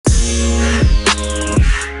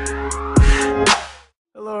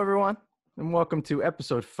And welcome to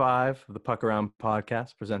episode 5 of the Puck Around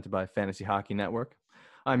podcast presented by Fantasy Hockey Network.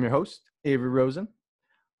 I'm your host, Avery Rosen.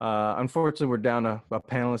 Unfortunately, we're down a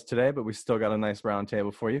panelist today, but we still got a nice round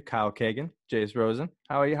table for you. Kyle Kagan, Jace Rosen.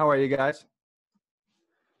 How are you? How are you guys?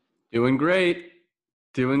 Doing great.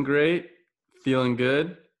 Doing great. Feeling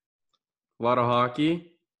good. A lot of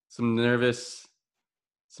hockey. Some nervous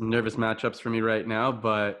matchups for me right now,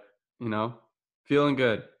 but feeling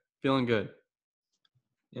good. Feeling good.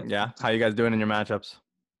 Yeah. How you guys doing in your matchups?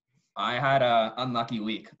 I had a unlucky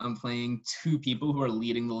week. I'm playing two people who are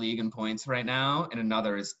leading the league in points right now, and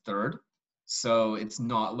another is third. So it's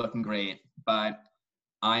not looking great. But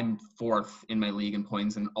I'm fourth in my league in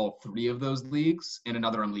points in all three of those leagues, and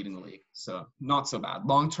another I'm leading the league. So not so bad.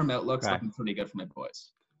 Long-term outlook's Okay. looking pretty good for my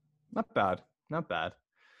boys. Not bad. Not bad.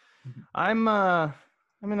 I'm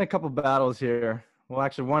in a couple battles here. Well,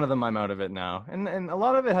 actually, one of them I'm out of it now, and a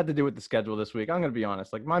lot of it had to do with the schedule this week. I'm gonna be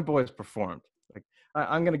honest. Like my boys performed. Like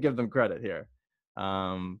I'm gonna give them credit here.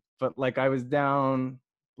 But like I was down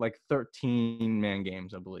like 13 man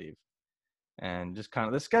games, I believe, and just kind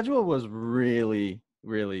of the schedule was really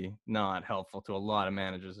not helpful to a lot of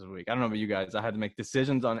managers this week. I don't know about you guys. I had to make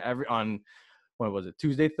decisions on what was it,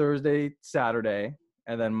 Tuesday, Thursday, Saturday,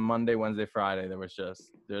 and then Monday, Wednesday, Friday.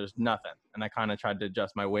 There's nothing, and I kind of tried to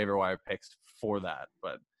adjust my waiver wire picks for that,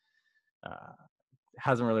 but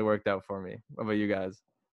hasn't really worked out for me. What about you guys?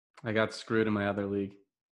 I got screwed in my other league.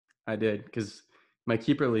 I did because my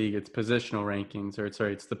keeper league, it's positional rankings,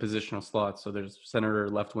 it's the positional slots. So there's center,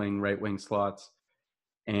 left wing, right wing slots.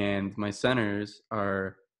 And my centers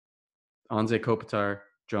are Anze Kopitar,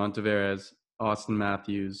 John Tavares, Austin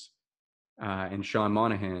Matthews, and Sean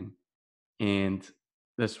Monahan. And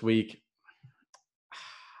this week,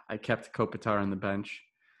 I kept Kopitar on the bench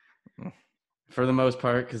for the most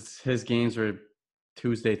part because his games were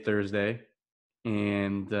Tuesday, Thursday.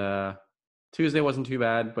 And Tuesday wasn't too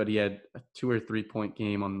bad, but he had a 2 or 3 point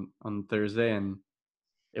game on Thursday, and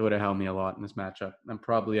it would have helped me a lot in this matchup. I'm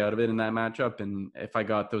probably out of it in that matchup, and if I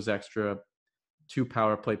got those extra 2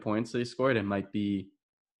 power play points that he scored, it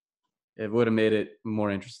would have made it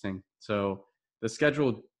more interesting. So the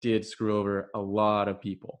schedule did screw over a lot of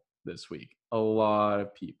people this week. A lot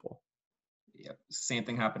of people. Yep. Same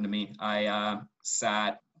thing happened to me. I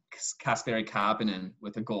sat Kasperi Kapanen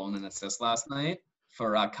with a goal and an assist last night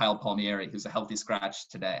for Kyle Palmieri, who's a healthy scratch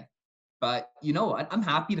today. But you know what? I'm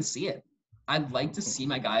happy to see it. I'd like to see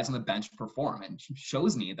my guys on the bench perform, and it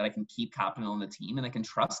shows me that I can keep Kapanen on the team and I can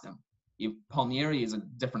trust him. Palmieri is a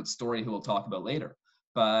different story who we'll talk about later.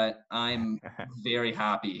 But I'm very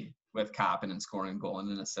happy with Kapanen scoring a goal and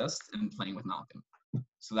an assist and playing with Malkin.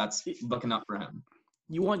 So that's looking up for him.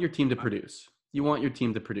 You want your team to produce.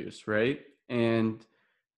 Right? And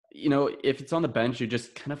if it's on the bench, you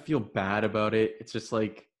just kind of feel bad about it. It's just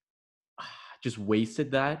like, just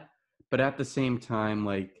wasted that. But at the same time,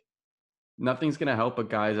 like, nothing's going to help a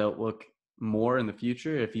guy's outlook more in the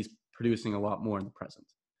future if he's producing a lot more in the present.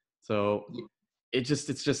 So it's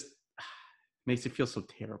just makes it feel so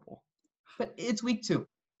terrible. But it's week 2.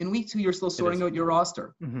 In week 2, you're still sorting out your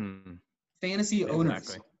roster. Mm-hmm. Fantasy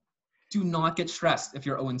owners, do not get stressed if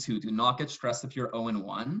you're 0-2. Do not get stressed if you're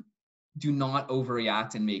 0-1. Do not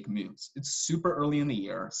overreact and make moves. It's super early in the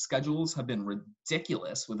year. Schedules have been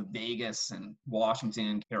ridiculous with Vegas and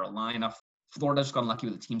Washington, Carolina. Florida just got unlucky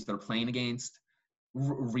with the teams they're playing against.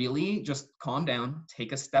 Really, just calm down,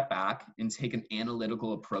 take a step back, and take an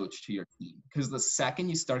analytical approach to your team. Because the second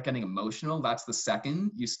you start getting emotional, that's the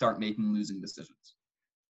second you start making losing decisions.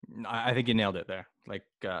 I think you nailed it there. Like,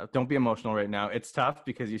 don't be emotional right now. It's tough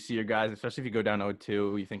because you see your guys, especially if you go down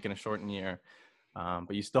 0-2, you think in a shortened year.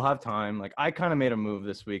 But you still have time. Like I kind of made a move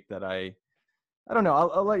this week that I don't know.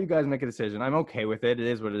 I'll let you guys make a decision. I'm okay with it. It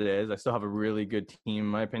is what it is. I still have a really good team, in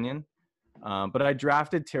my opinion. But I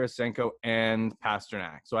drafted Tarasenko and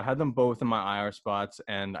Pasternak. So I had them both in my IR spots,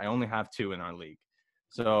 and I only have 2 in our league.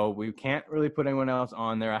 So we can't really put anyone else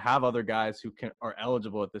on there. I have other guys who are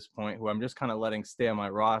eligible at this point who I'm just kind of letting stay on my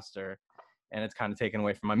roster, and it's kind of taken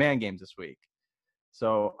away from my man games this week.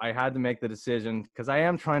 So I had to make the decision because I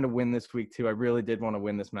am trying to win this week too. I really did want to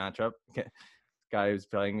win this matchup. This guy who's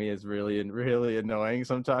playing me is really annoying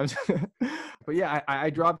sometimes. But yeah, I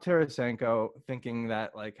dropped Tarasenko thinking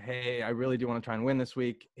that like, hey, I really do want to try and win this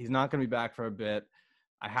week. He's not going to be back for a bit.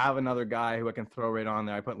 I have another guy who I can throw right on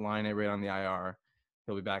there. I put Line right on the IR.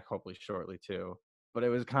 He'll be back hopefully shortly too. But it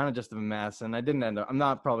was kind of just a mess, and I didn't end up – I'm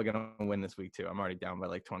not probably going to win this week too. I'm already down by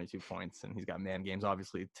like 22 points, and he's got man games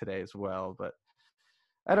obviously today as well. But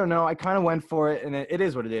I don't know. I kind of went for it, and it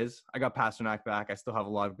is what it is. I got Pasternak back. I still have a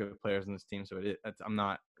lot of good players in this team, so I'm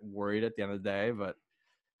not worried at the end of the day. But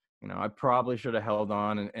I probably should have held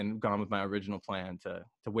on and gone with my original plan to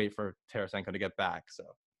wait for Tarasenko to get back. So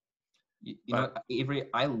You know, Avery,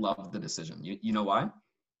 I love the decision. You know why?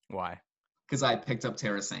 why? Because I picked up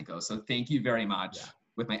Tarasenko. So thank you very much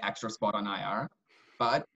with my extra spot on IR.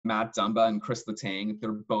 But Matt Dumba and Chris Letang,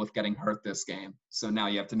 they're both getting hurt this game. So now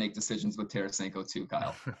you have to make decisions with Tarasenko too,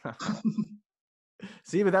 Kyle.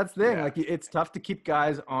 See, but that's the thing. Like, it's tough to keep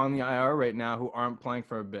guys on the IR right now who aren't playing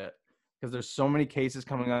for a bit because there's so many cases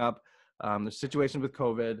coming up. There's situations with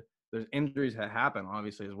COVID. There's injuries that happen,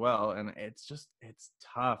 obviously, as well. And it's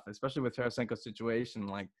tough, especially with Tarasenko's situation.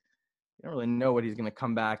 Like, you don't really know what he's going to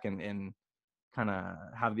come back and kind of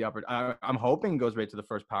have the opportunity. I'm hoping he goes right to the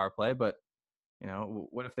first power play, but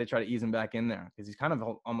what if they try to ease him back in there? Because he's kind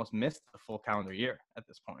of almost missed the full calendar year at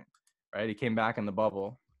this point, right? He came back in the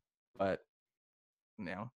bubble, but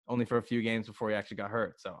only for a few games before he actually got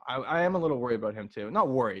hurt. So I am a little worried about him too. Not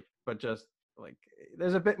worried, but just like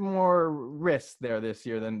there's a bit more risk there this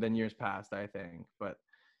year than years past, I think. But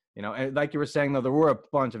and like you were saying though, there were a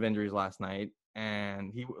bunch of injuries last night,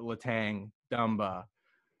 and Letang, Dumba,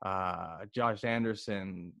 Josh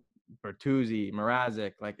Anderson, Bertuzzi,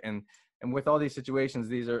 Mrazek, and with all these situations,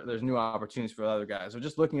 there's new opportunities for other guys. So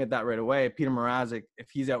just looking at that right away, Peter Mrazek, if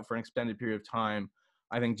he's out for an extended period of time,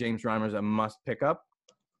 I think James Reimer is a must pick up.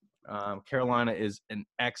 Carolina is an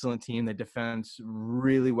excellent team. They defend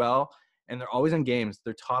really well, and they're always in games.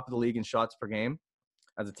 They're top of the league in shots per game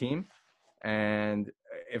as a team. And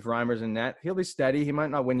if Reimer's in net, he'll be steady. He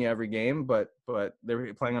might not win you every game, but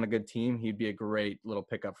they're playing on a good team. He'd be a great little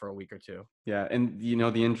pickup for a week or two. Yeah, and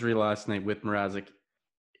the injury last night with Mrazek,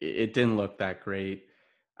 it didn't look that great.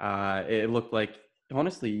 It looked like,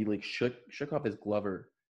 honestly, he shook off his glover.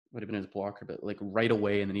 Would have been his blocker, but right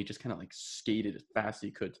away, and then he just kind of skated as fast as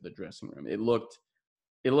he could to the dressing room. It looked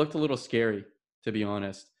a little scary, to be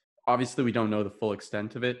honest. Obviously, we don't know the full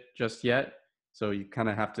extent of it just yet, so you kind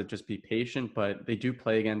of have to just be patient. But they do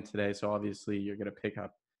play again today, so obviously you're going to pick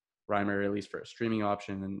up Reimer at least for a streaming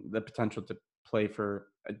option, and the potential to play for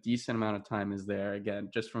a decent amount of time is there. Again,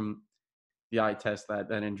 just from the eye test,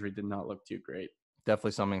 that injury did not look too great.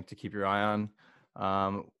 Definitely something to keep your eye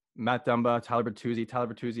on. Matt Dumba, Tyler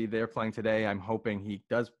Bertuzzi, they're playing today. I'm hoping he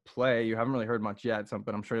does play. You haven't really heard much yet,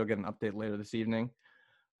 but I'm sure you'll get an update later this evening.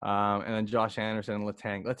 And then Josh Anderson and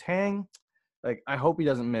Letang. Letang, I hope he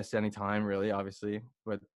doesn't miss any time, really, obviously.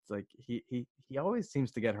 But he always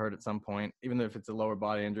seems to get hurt at some point, even if it's a lower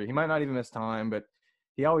body injury. He might not even miss time, but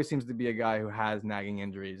he always seems to be a guy who has nagging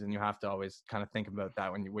injuries, and you have to always kind of think about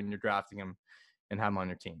that when you're drafting him and have him on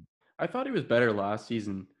your team. I thought he was better last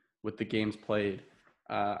season with the games played.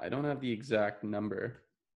 I don't have the exact number,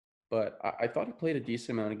 but I thought he played a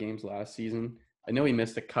decent amount of games last season. I know he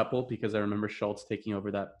missed a couple because I remember Schultz taking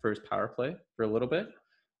over that first power play for a little bit.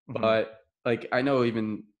 Mm-hmm. But I know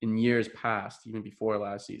even in years past, even before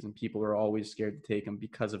last season, people were always scared to take him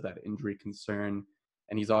because of that injury concern.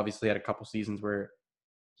 And he's obviously had a couple seasons where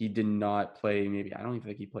he did not play. Maybe I don't even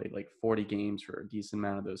think he played 40 games for a decent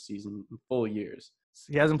amount of those seasons in full years.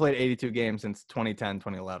 He hasn't played 82 games since 2010,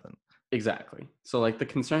 2011. Exactly. So the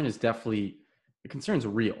concern is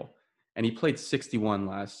real. And he played 61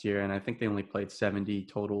 last year, and I think they only played 70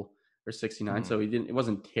 total or 69. Mm-hmm. So it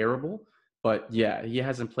wasn't terrible, but yeah, he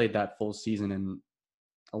hasn't played that full season in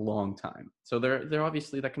a long time. So they're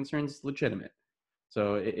obviously, that concern is legitimate.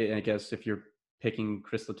 So I guess if you're picking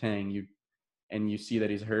Chris Letang, you see that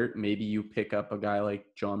he's hurt, maybe you pick up a guy like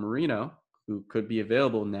John Marino, who could be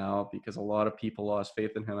available now because a lot of people lost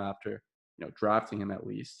faith in him after drafting him. At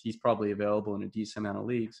least he's probably available in a decent amount of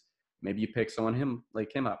leagues. Maybe you pick someone him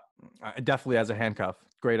up. Definitely as a handcuff,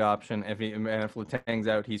 great option. If Letang's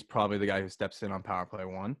out, he's probably the guy who steps in on power play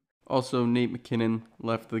 1. Also, Nate McKinnon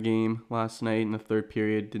left the game last night in the third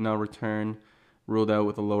period, did not return, ruled out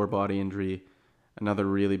with a lower body injury. Another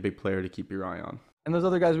really big player to keep your eye on. And those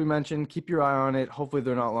other guys we mentioned, keep your eye on it. Hopefully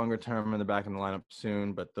they're not longer term and they're back in the lineup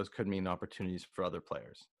soon, but those could mean opportunities for other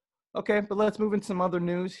players. Okay, but let's move into some other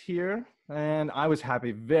news here. And I was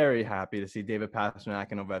very happy to see David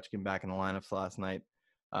Pastrnak and Ovechkin back in the lineups last night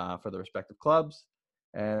for the respective clubs.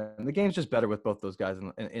 And the game's just better with both those guys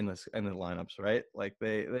in the lineups, right?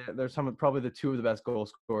 They're probably the two of the best goal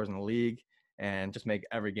scorers in the league, and just make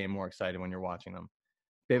every game more exciting when you're watching them.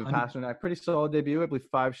 David Pastrnak, pretty solid debut. I believe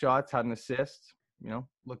 5 shots, had an assist.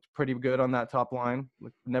 Looked pretty good on that top line.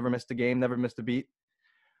 Never missed a game, never missed a beat.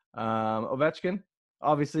 Ovechkin,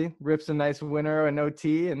 obviously, rips a nice winner, an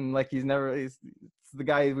OT, and he's the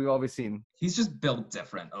guy we've always seen. He's just built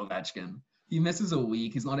different, Ovechkin. He misses a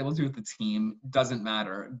week. He's not able to with the team. Doesn't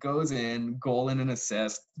matter. Goes in, goal and an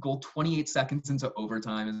assist. Goal 28 seconds into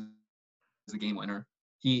overtime is a game winner.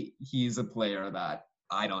 He's a player that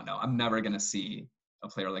I don't know. I'm never going to see a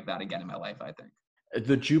player like that again in my life, I think.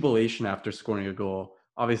 The jubilation after scoring a goal,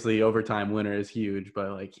 obviously overtime winner is huge,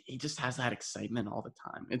 but like he just has that excitement all the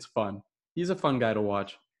time. It's fun. He's a fun guy to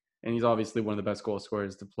watch, and he's obviously one of the best goal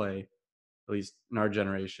scorers to play, at least in our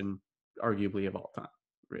generation, arguably of all time,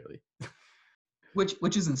 really.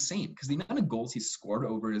 Which is insane because the amount of goals he's scored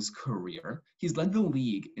over his career, he's led the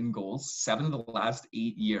league in goals 7 of the last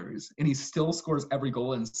 8 years, and he still scores every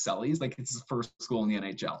goal in Sellies like it's his first goal in the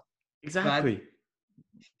NHL. Exactly.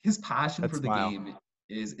 His passion That's for the game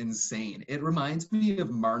is insane. It reminds me of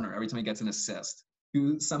Marner every time he gets an assist,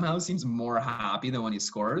 who somehow seems more happy than when he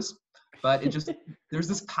scores. But it just there's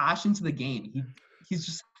this passion to the game. He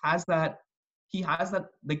just has that. He has that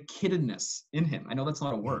the kiddedness in him. I know that's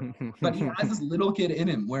not a word, but he has this little kid in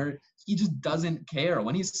him where he just doesn't care.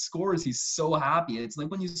 When he scores, he's so happy. It's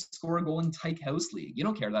like when you score a goal in Tyke House League. You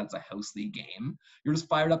don't care that it's a House League game. You're just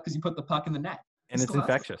fired up because you put the puck in the net. And it's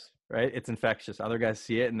infectious, right? It's infectious. Other guys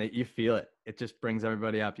see it and you feel it. It just brings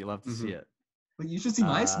everybody up. You love to see it. But you should see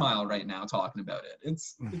my smile right now talking about it.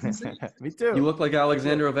 It's insane. Me too. You look like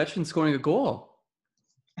Alexander Ovechkin scoring a goal.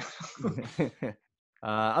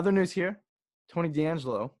 Other news here. Tony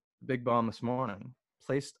DeAngelo, big bomb this morning,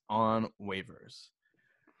 placed on waivers.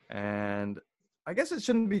 And I guess it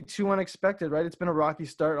shouldn't be too unexpected, right? It's been a rocky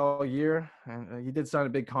start all year. And he did sign a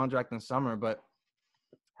big contract in the summer, but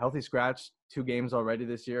healthy scratch, 2 games already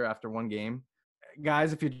this year after 1 game.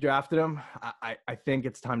 Guys, if you drafted him, I think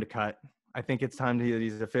it's time to cut. I think it's time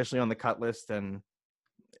he's officially on the cut list, and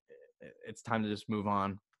it's time to just move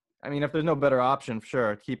on. I mean, if there's no better option,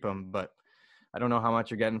 sure, keep him, but I don't know how much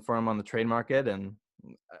you're getting for him on the trade market, and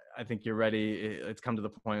I think you're ready. It's come to the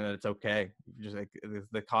point that it's okay. Just like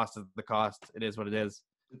the cost is the cost. It is what it is.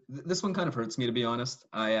 This one kind of hurts me, to be honest.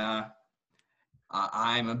 I'm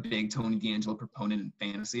a big Tony DeAngelo proponent in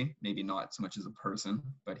fantasy. Maybe not so much as a person,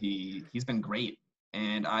 but he's been great.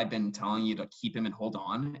 And I've been telling you to keep him and hold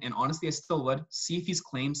on. And honestly, I still would. See if he's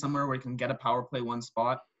claimed somewhere where he can get a power play 1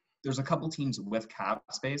 spot. There's a couple teams with cap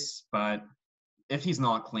space, but if he's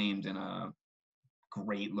not claimed in a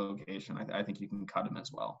great location, I think you can cut him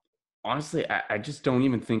as well. Honestly, I just don't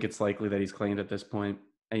even think it's likely that he's claimed at this point.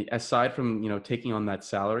 Aside from, taking on that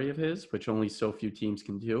salary of his, which only so few teams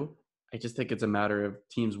can do, I just think it's a matter of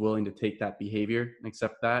teams willing to take that behavior and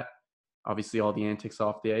accept that. Obviously, all the antics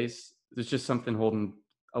off the ice, there's just something holding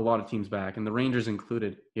a lot of teams back, and the Rangers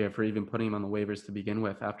included, for even putting him on the waivers to begin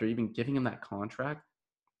with. After even giving him that contract,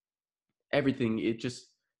 everything,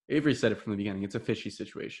 Avery said it from the beginning, it's a fishy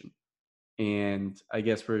situation. And I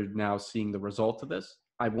guess we're now seeing the result of this.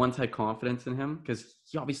 I once had confidence in him because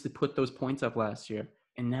he obviously put those points up last year.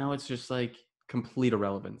 And now it's just like complete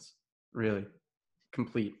irrelevance, really.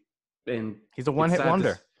 Complete. And he's a one-hit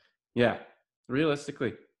wonder. Yeah,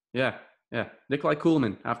 realistically. Yeah. Nikolai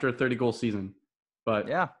Kulemin after a 30-goal season. But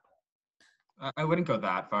yeah. I wouldn't go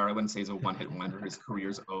that far. I wouldn't say he's a one-hit wonder. His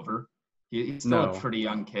career's over. He's still a pretty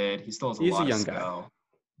young kid. He still has a lot of skill.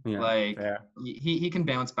 Yeah, he can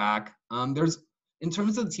bounce back. There's, in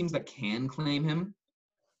terms of the teams that can claim him,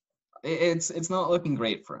 it's not looking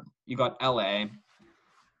great for him. You got LA,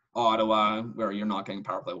 Ottawa, where you're not getting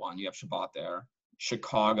power play 1. You have Shabbat there.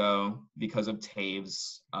 Chicago, because of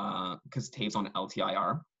Taves, because Taves on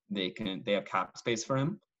LTIR, they have cap space for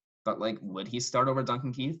him. But like, would he start over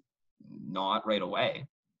Duncan Keith? Not right away.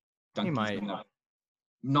 Duncan he might.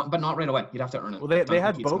 Not right away. You'd have to earn it. Well, they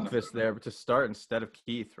had Boqvist there to start instead of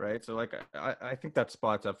Keith, right? So like, I think that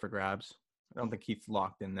spot's up for grabs. I don't think Keith's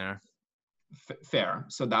locked in there. Fair.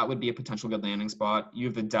 So that would be a potential good landing spot. You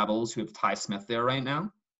have the Devils who have Ty Smith there right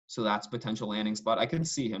now. So that's a potential landing spot. I could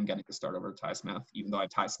see him getting to start over Ty Smith, even though I have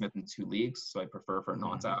Ty Smith in 2 leagues. So I prefer for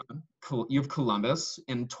not to happen. You have Columbus,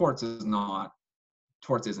 and Torts isn't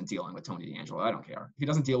dealing with Tony DeAngelo. I don't care. If he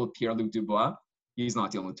doesn't deal with Pierre-Luc Dubois, he's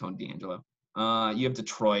not dealing with Tony DeAngelo. You have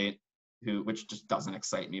Detroit, which just doesn't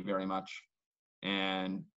excite me very much,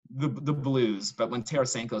 and the Blues. But when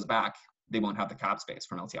Tarasenko's back, they won't have the cap space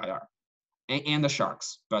for an LTIR, and the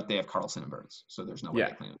Sharks. But they have Carlson and Burns, so there's no way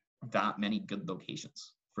they claim that many good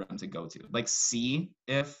locations for him to go to. Like, see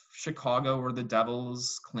if Chicago or the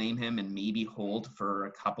Devils claim him and maybe hold for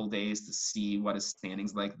a couple days to see what his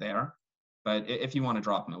standing's like there. But if you want to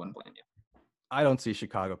drop him, I wouldn't blame you. I don't see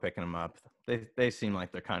Chicago picking him up. They seem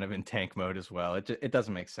like they're kind of in tank mode as well. It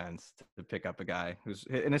doesn't make sense to pick up a guy who's,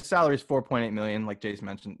 and his salary is $4.8 million, like Jace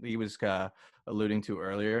mentioned. He was alluding to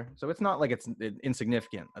earlier. So it's not like it's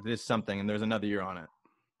insignificant. It is something, and there's another year on it.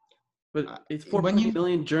 But it's $4.8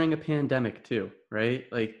 million during a pandemic too, right?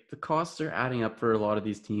 Like, the costs are adding up for a lot of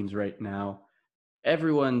these teams right now.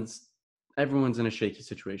 Everyone's in a shaky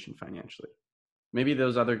situation financially. Maybe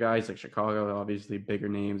those other guys like Chicago, obviously bigger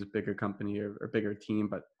names, bigger company or bigger team,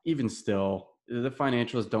 but even still, the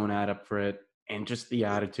financials don't add up for it, and just the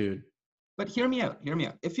attitude. But hear me out. Hear me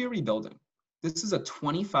out. If you're rebuilding, this is a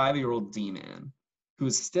 25-year-old D-man who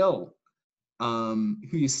is still, who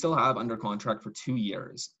you still have under contract for 2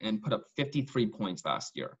 years and put up 53 points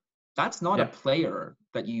last year. That's not a player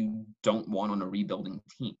that you don't want on a rebuilding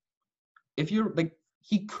team. If you're like,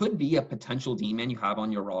 he could be a potential D-man you have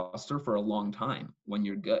on your roster for a long time when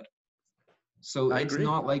you're good. So it's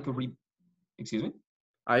not like excuse me?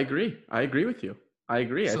 I agree with you. I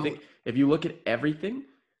agree. So, I think if you look at everything,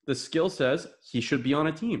 the skill says he should be on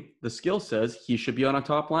a team. The skill says he should be on a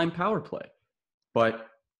top line power play. But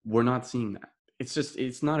we're not seeing that.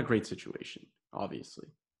 It's not a great situation, obviously,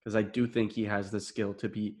 because I do think he has the skill to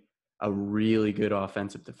be a really good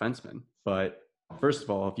offensive defenseman. But first of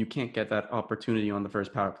all, if you can't get that opportunity on the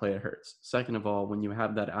first power play, it hurts. Second of all, when you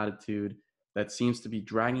have that attitude that seems to be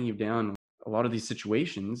dragging you down, a lot of these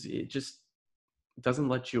situations, it just doesn't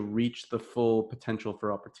let you reach the full potential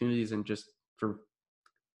for opportunities and just for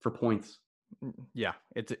points. Yeah,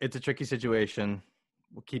 it's a tricky situation.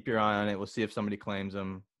 We'll keep your eye on it. We'll see if somebody claims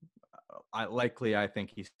him. I think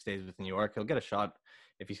he stays with New York. He'll get a shot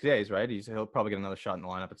if he stays, right? He'll probably get another shot in the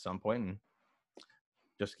lineup at some point, and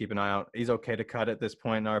just keep an eye out. He's okay to cut at this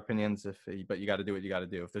point, in our opinions. But you got to do what you got to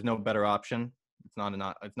do. If there's no better option, it's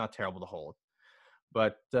not terrible to hold.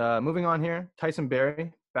 But moving on here, Tyson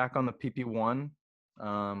Barrie back on the PP1,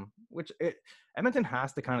 Edmonton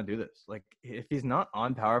has to kind of do this. Like, if he's not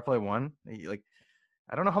on power play one,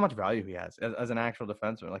 I don't know how much value he has as an actual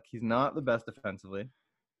defenseman. Like, he's not the best defensively,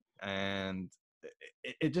 and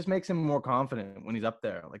it just makes him more confident when he's up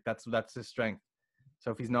there. Like, that's his strength.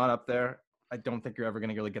 So if he's not up there, I don't think you're ever going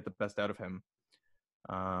to really get the best out of him.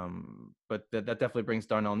 But that definitely brings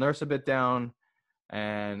Darnell Nurse a bit down,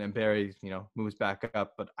 and Barrie, moves back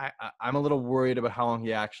up. But I'm a little worried about how long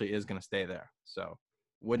he actually is going to stay there. So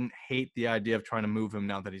wouldn't hate the idea of trying to move him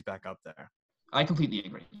now that he's back up there. I completely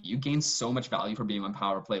agree. You gain so much value for being on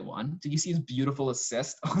power play one. Did you see his beautiful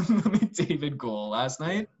assist on the McDavid goal last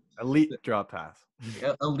night? Elite drop pass.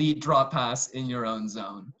 Elite drop pass in your own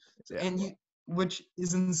zone. Yeah. And which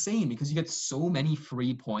is insane because you get so many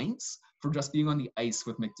free points for just being on the ice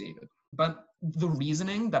with McDavid. But the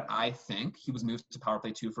reasoning that I think he was moved to power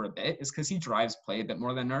play 2 for a bit is because he drives play a bit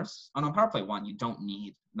more than Nurse. And on power play 1, you don't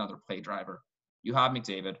need another play driver. You have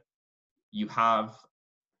McDavid. You have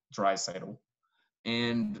Draisaitl.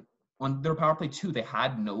 And on their power play 2, they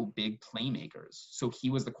had no big playmakers. So he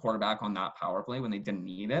was the quarterback on that power play when they didn't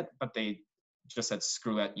need it. But they just said,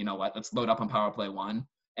 screw it. You know what? Let's load up on power play 1.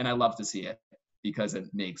 And I love to see it because it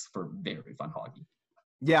makes for very fun hockey.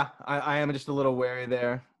 Yeah, I am just a little wary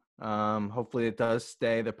there. Hopefully it does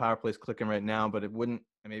stay. The power play's clicking right now, but it wouldn't.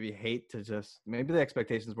 I maybe hate to maybe the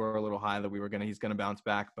expectations were a little high that he's gonna bounce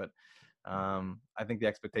back, but I think the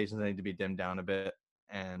expectations need to be dimmed down a bit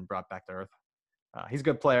and brought back to earth. He's a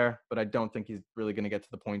good player, but I don't think he's really going to get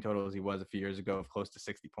to the point total as he was a few years ago of close to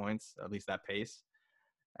 60 points, at least that pace.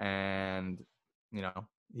 And,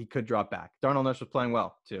 he could drop back. Darnell Nurse was playing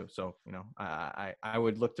well too. So, I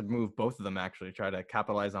would look to move both of them, actually, try to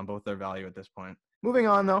capitalize on both their value at this point. Moving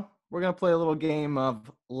on, though, we're going to play a little game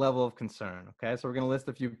of level of concern. Okay, so we're going to list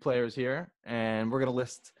a few players here, and we're going to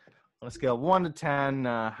list on a scale of 1 to 10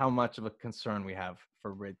 how much of a concern we have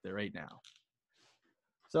for right now.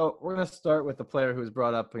 So we're going to start with the player who's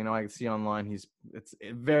brought up, I can see online, it's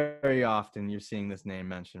very often you're seeing this name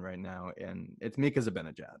mentioned right now, and it's Mika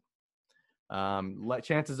Zibanejad.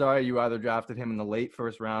 Chances are you either drafted him in the late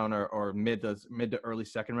first round or mid to early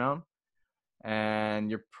second round, and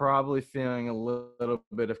you're probably feeling a little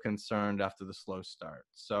bit of concern after the slow start.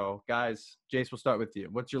 So, guys, Jace, we'll start with you.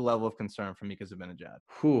 What's your level of concern for Mika Zibanejad?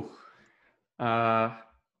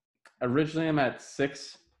 Originally, I'm at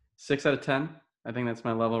 6 out of 10. I think that's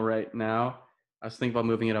my level right now. I was thinking about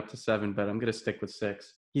moving it up to 7, but I'm going to stick with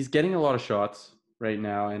 6. He's getting a lot of shots right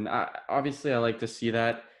now, and obviously I like to see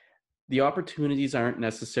that. The opportunities aren't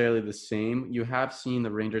necessarily the same. You have seen the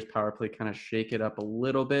Rangers power play kind of shake it up a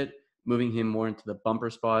little bit, moving him more into the bumper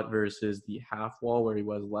spot versus the half wall where he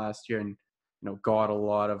was last year and, got a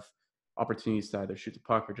lot of opportunities to either shoot the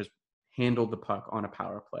puck or just handle the puck on a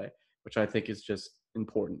power play, which I think is just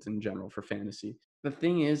important in general for fantasy. The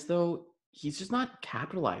thing is, though, he's just not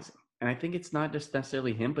capitalizing. And I think it's not just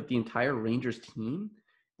necessarily him, but the entire Rangers team.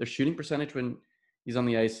 Their shooting percentage when he's on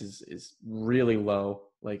the ice is really low.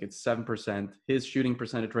 Like, it's 7%. His shooting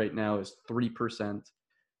percentage right now is 3%.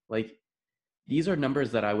 Like, these are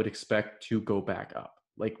numbers that I would expect to go back up,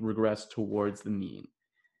 like regress towards the mean.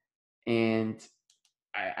 And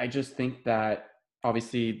I just think that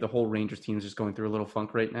obviously the whole Rangers team is just going through a little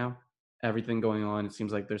funk right now. Everything going on, it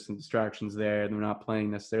seems like there's some distractions there. They're not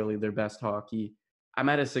playing necessarily their best hockey. I'm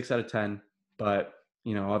at a 6 out of 10, but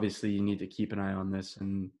obviously you need to keep an eye on this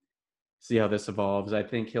and see how this evolves. I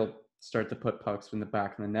think he'll start to put pucks in the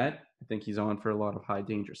back of the net. I think he's on for a lot of high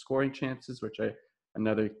danger scoring chances, which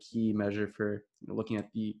another key measure for looking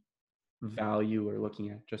at the value or looking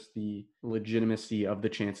at just the legitimacy of the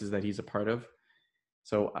chances that he's a part of.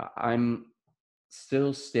 So I'm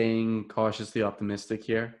still staying cautiously optimistic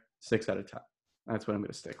here. 6 out of 10. That's what I'm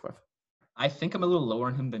going to stick with. I think I'm a little lower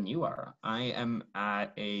on him than you are. I am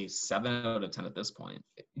at a 7 out of 10 at this point,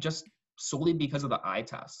 just solely because of the eye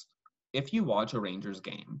test. If you watch a Rangers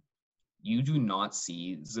game, you do not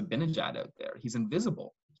see Zibanejad out there. He's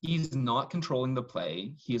invisible. He's not controlling the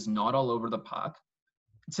play. He is not all over the puck.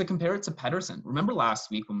 To compare it to Pettersson, remember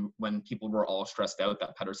last week when people were all stressed out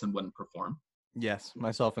that Pettersson wouldn't perform? Yes,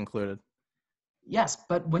 myself included. Yes,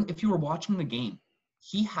 but if you were watching the game,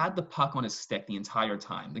 he had the puck on his stick the entire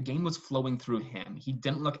time. The game was flowing through him. He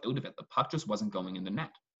didn't look out of it. The puck just wasn't going in the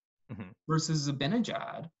net. Mm-hmm. Versus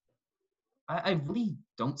Zibanejad, I really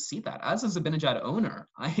don't see that. As a Zibanejad owner,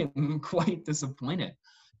 I am quite disappointed.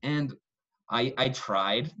 And I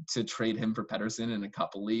tried to trade him for Pettersson in a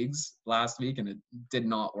couple leagues last week, and it did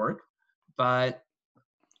not work. And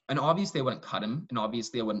obviously I wouldn't cut him, and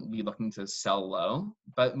obviously I wouldn't be looking to sell low.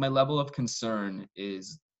 But my level of concern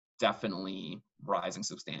is definitely rising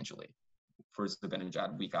substantially for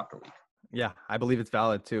Zibanejad week after week. Yeah, I believe it's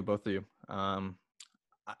valid too, both of you.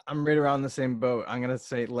 I'm right around the same boat. I'm going to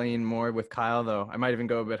say lean more with Kyle, though. I might even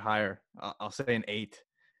go a bit higher. I'll say an 8.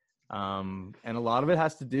 And a lot of it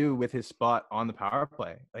has to do with his spot on the power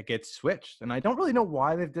play. Like, it's switched. And I don't really know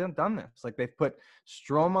why they've done this. Like, they've put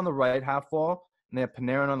Strome on the right half wall, and they have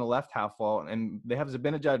Panarin on the left half wall, and they have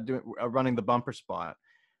Zibanejad running the bumper spot.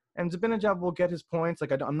 And Zibanejad will get his points.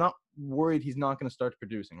 Like, I'm not worried he's not going to start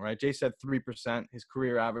producing, right? Jay said 3%. His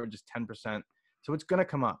career average is 10%. So it's going to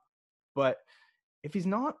come up. But if he's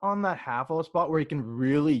not on that half-wall spot where he can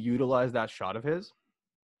really utilize that shot of his,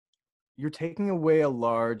 you're taking away a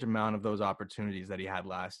large amount of those opportunities that he had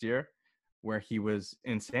last year where he was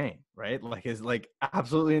insane, right? Like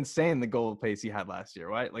absolutely insane, the goal pace he had last year,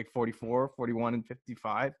 right? Like 44, 41, and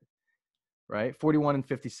 55, right? 41 and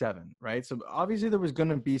 57, right? So obviously there was going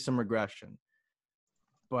to be some regression.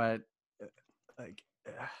 But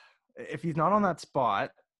if he's not on that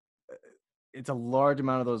spot, it's a large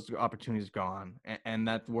amount of those opportunities gone, and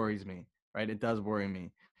that worries me, right? It does worry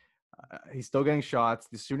me. He's still getting shots.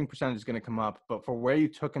 The shooting percentage is going to come up, but for where you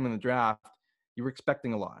took him in the draft, you were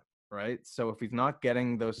expecting a lot, right? So if he's not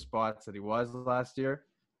getting those spots that he was last year,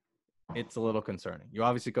 it's a little concerning. You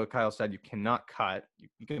obviously, Kyle said, you cannot cut.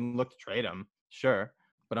 You can look to trade him, sure,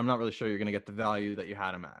 but I'm not really sure you're going to get the value that you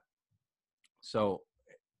had him at. So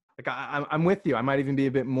I'm with you. I might even be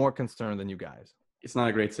a bit more concerned than you guys. It's not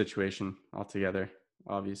a great situation altogether.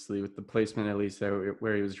 Obviously, with the placement, at least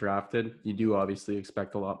where he was drafted, you do obviously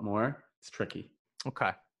expect a lot more. It's tricky.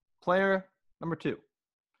 Okay. Player number 2,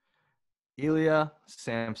 Ilya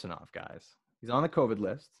Samsonov, guys. He's on the COVID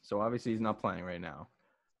list, so obviously he's not playing right now.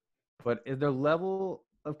 But is their level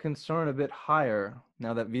of concern a bit higher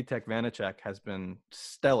now that Vitek Vanacek has been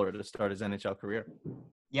stellar to start his NHL career?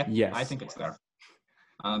 Yeah, yes. I think it's there.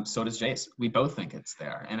 So does Jace. We both think it's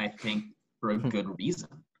there, and I think for a good reason.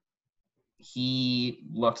 He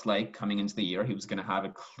looked like coming into the year, he was going to have a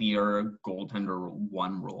clear goaltender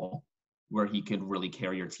 1 role where he could really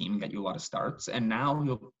carry your team and get you a lot of starts. And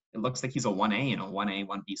now it looks like he's a 1A in a 1A,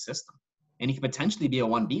 1B system. And he could potentially be a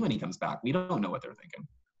 1B when he comes back. We don't know what they're thinking.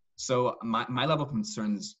 So my level of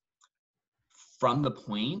concerns from the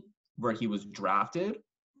point where he was drafted,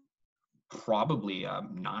 probably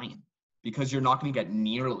 9, because you're not going to get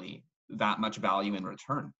nearly that much value in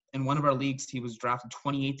return. In one of our leagues, he was drafted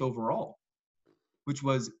 28th overall, which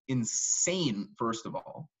was insane, first of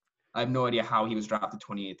all. I have no idea how he was drafted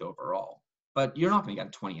 28th overall. But you're not going to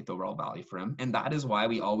get a 28th overall value for him. And that is why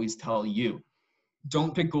we always tell you,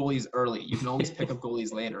 don't pick goalies early. You can always pick up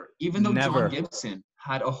goalies later. Even though Never. John Gibson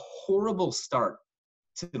had a horrible start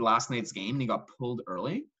to last night's game and he got pulled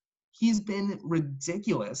early, he's been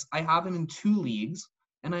ridiculous. I have him in 2 leagues,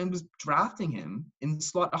 and I was drafting him in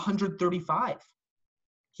slot 135.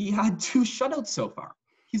 He had 2 shutouts so far.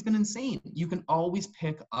 He's been insane. You can always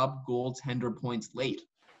pick up goaltender points late.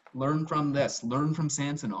 Learn from this. Learn from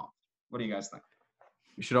Samsonov. What do you guys think?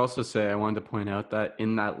 You should also say, I wanted to point out that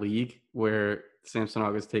in that league where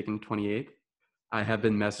Samsonov is taken 28th, I have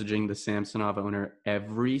been messaging the Samsonov owner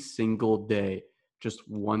every single day. Just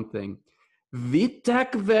one thing.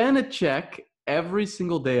 Vitek Vanacek. Every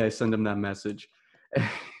single day I send him that message.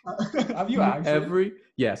 Have you actually?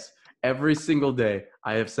 Every single day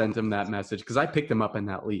I have sent him that message because I picked him up in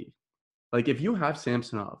that league. Like if you have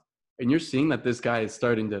Samsonov and you're seeing that this guy is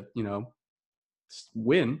starting to,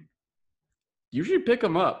 win, you should pick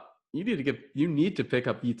him up. You need to pick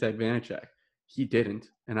up Vitek Vanacek. He didn't,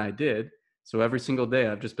 and I did. So every single day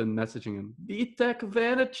I've just been messaging him, Vitek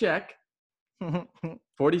Vanacek.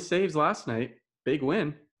 40 saves last night. Big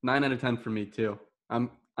win. 9 out of 10 for me too. I'm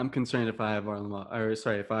concerned if I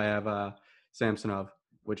have Samsonov,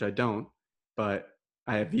 which I don't, but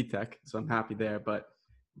I have Vitek, so I'm happy there. But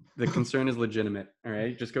the concern is legitimate. All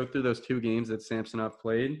right, just go through those 2 games that Samsonov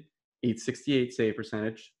played. 868 save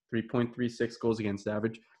percentage, 3.36 goals against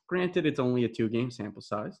average. Granted, it's only a 2-game sample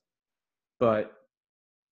size, but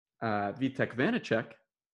Vitek Vanacek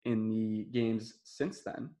in the games since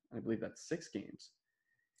then, I believe that's 6 games.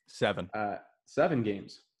 7. 7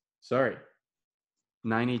 games. Sorry.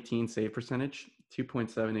 918 save percentage,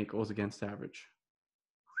 2.78 goals against average.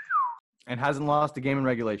 And hasn't lost a game in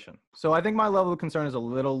regulation. So I think my level of concern is a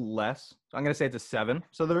little less. I'm going to say it's a 7.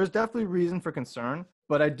 So there is definitely reason for concern.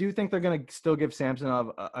 But I do think they're going to still give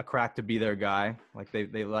Samsonov a crack to be their guy. Like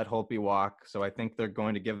they let Holtby walk. So I think they're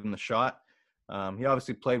going to give him the shot. He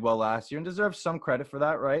obviously played well last year and deserves some credit for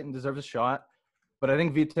that, right? And deserves a shot. But I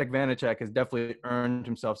think Vitek Vanacek has definitely earned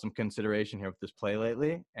himself some consideration here with this play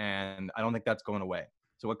lately. And I don't think that's going away.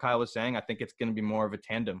 So what Kyle was saying, I think it's going to be more of a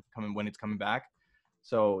tandem when it's coming back.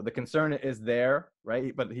 So the concern is there,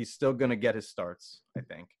 right? But he's still going to get his starts, I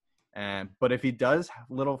think. But if he does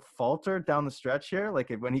little falter down the stretch here, like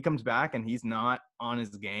when he comes back and he's not on his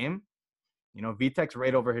game, Vitek's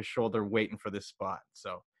right over his shoulder waiting for this spot.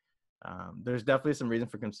 So there's definitely some reason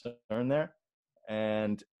for concern there.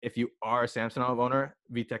 And if you are a Samsonov owner,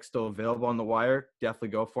 Vitek's still available on the wire. Definitely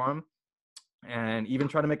go for him. And even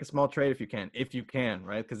try to make a small trade if you can,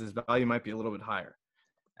 right? Because his value might be a little bit higher.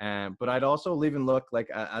 But I'd also even look like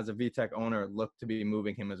as a Vitek owner, look to be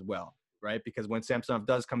moving him as well, right? Because when Samsonov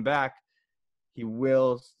does come back, he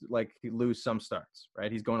will lose some starts,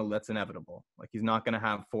 right? That's inevitable. Like he's not going to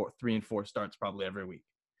have 3 and 4 starts probably every week.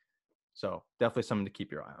 So definitely something to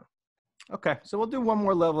keep your eye on. Okay, so we'll do one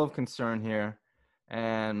more level of concern here.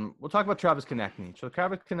 And we'll talk about Travis Konechny. So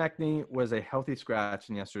Travis Konechny was a healthy scratch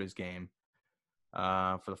in yesterday's game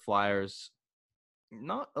for the Flyers.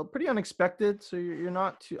 Not pretty unexpected. So you're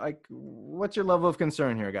not too what's your level of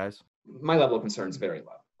concern here, guys? My level of concern is very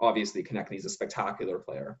low. Obviously, Konechny is a spectacular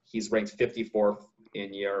player. He's ranked 54th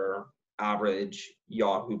in your average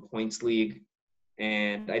Yahoo points league.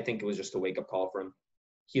 And I think it was just a wake-up call for him.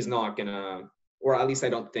 He's not going to, or at least I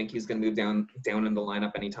don't think he's going to move down in the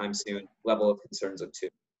lineup anytime soon. Level of concerns of 2.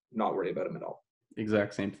 Not worried about him at all.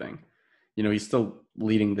 Exact same thing. He's still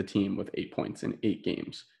leading the team with 8 points in 8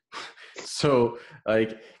 games. So,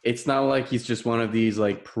 it's not like he's just one of these,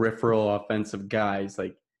 peripheral offensive guys.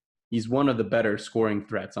 He's one of the better scoring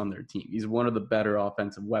threats on their team. He's one of the better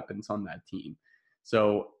offensive weapons on that team.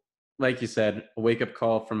 So, like you said, a wake-up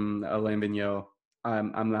call from Alain Vigneault.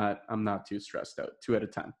 I'm not too stressed out. 2 out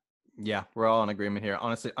of 10. Yeah, we're all in agreement here.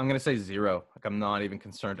 Honestly, I'm going to say 0. I'm not even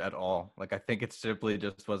concerned at all. I think it simply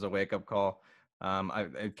just was a wake-up call.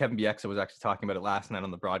 Kevin Bieksa was actually talking about it last night on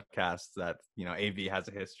the broadcast that, AV has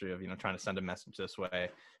a history of, trying to send a message this way.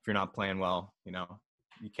 If you're not playing well,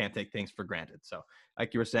 you can't take things for granted. So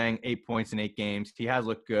like you were saying, 8 points in 8 games. He has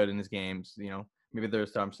looked good in his games. Maybe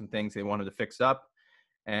there's some things they wanted to fix up,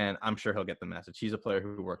 and I'm sure he'll get the message. He's a player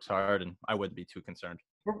who works hard, and I wouldn't be too concerned.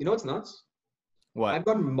 You know what's nuts? What? I've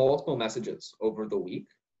gotten multiple messages over the week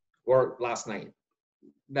or last night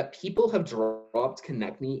that people have dropped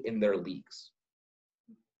Konechny in their leagues.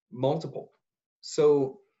 Multiple.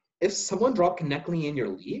 So if someone dropped Konechny in your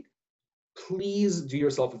league, please do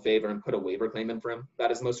yourself a favor and put a waiver claim in for him.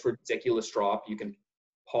 That is the most ridiculous drop you can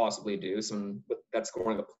possibly do. That's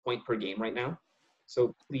scoring a point per game right now.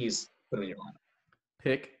 So please put it in your lineup.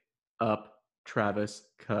 Pick up Travis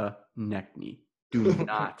Konechny.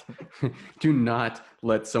 Do not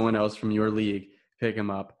let someone else from your league pick him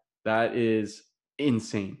up. That is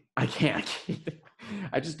insane. I can't.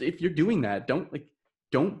 If you're doing that,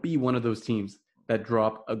 don't be one of those teams that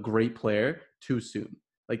drop a great player too soon.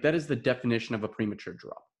 That is the definition of a premature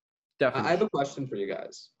drop. Definitely. I have a question for you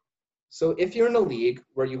guys. So if you're in a league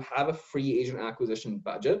where you have a free agent acquisition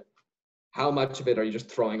budget, how much of it are you just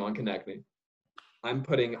throwing on Konechny? I'm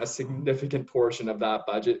putting a significant portion of that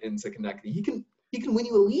budget into Konechny. He can win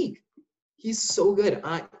you a league. He's so good.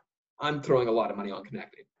 I'm throwing a lot of money on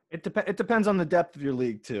Konechny. It depends on the depth of your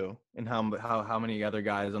league too, and how many other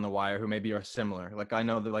guys on the wire who maybe are similar. I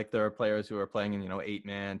know that there are players who are playing in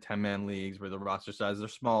 8-man, 10-man leagues where the roster sizes are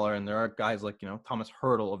smaller, and there are guys like Thomas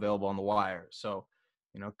Hertl available on the wire. So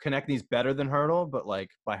Konechny's better than Hurdle, but like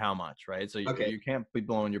by how much, right? So Okay. you can't be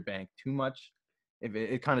blowing your bank too much. If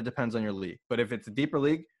it kind of depends on your league, but if it's a deeper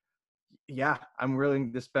league, yeah, I'm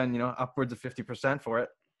willing to spend upwards of 50% for it.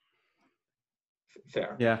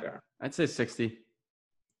 Fair. Yeah, Fair. I'd say 60.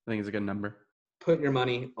 I think it's a good number. Put your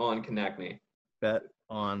money on Konechny. Bet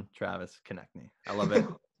on Travis Konechny. I love it.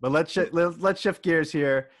 But let's shift gears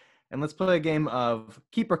here, and let's play a game of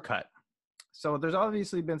keeper cut. So there's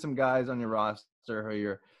obviously been some guys on your roster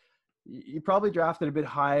who you probably drafted a bit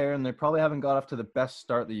higher, and they probably haven't got off to the best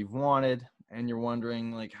start that you've wanted, and you're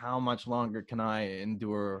wondering like, how much longer can I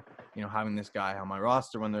endure, having this guy on my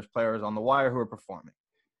roster when there's players on the wire who are performing.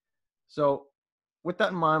 So with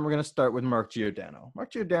that in mind, we're going to start with Mark Giordano.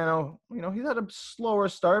 Mark Giordano, he's had a slower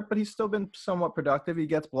start, but he's still been somewhat productive. He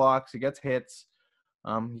gets blocks, he gets hits.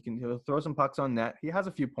 He'll throw some pucks on net. He has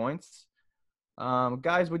a few points.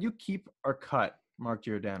 Guys, would you keep or cut Mark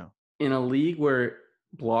Giordano? In a league where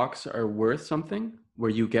blocks are worth something, where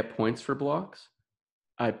you get points for blocks,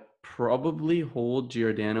 I probably hold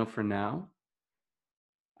Giordano for now.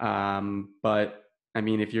 But I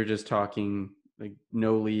mean, if you're just talking like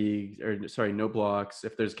no blocks,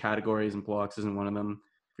 if there's categories and blocks isn't one of them,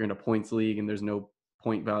 if you're in a points league and there's no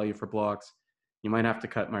point value for blocks, you might have to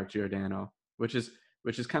cut Mark Giordano, which is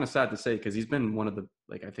kind of sad to say because he's been one of the,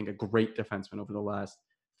 like, I think a great defenseman over the last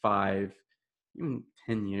 5, even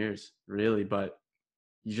 10 years, really, but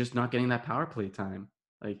he's just not getting that power play time.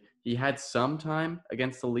 Like, he had some time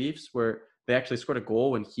against the Leafs where they actually scored a goal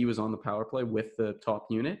when he was on the power play with the top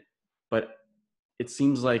unit, but it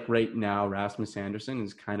seems like right now Rasmus Andersson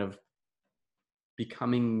is kind of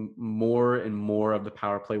becoming more and more of the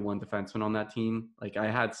power play one defenseman on that team. Like,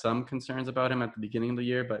 I had some concerns about him at the beginning of the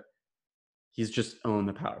year, but he's just owned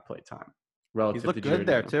the power play time relative He's looked to good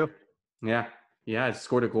Giordano. there too. Yeah. He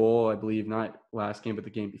scored a goal, I believe, not last game, but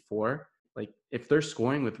the game before. Like, if they're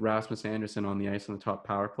scoring with Rasmus Andersson on the ice on the top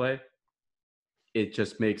power play, it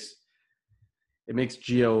just makes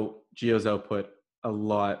Gio's output a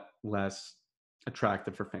lot less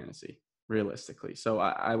attractive for fantasy, realistically. So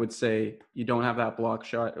I would say you don't have that block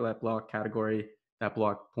shot or that block category, that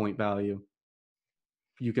block point value.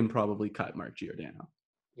 You can probably cut Mark Giordano.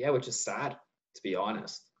 Yeah, which is sad, to be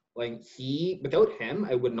honest. Like, without him,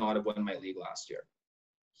 I would not have won my league last year.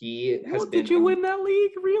 Did you win that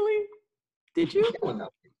league? Really? Did you? I won that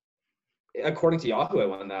league. According to Yahoo, I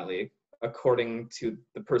won that league. According to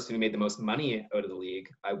the person who made the most money out of the league,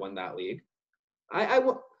 I won that league.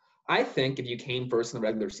 I think if you came first in the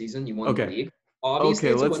regular season, you won the league. Obviously,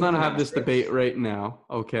 okay, let's not have this debate right now.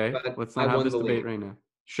 Okay, let's not have this debate right now.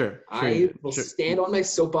 Sure. I will stand on my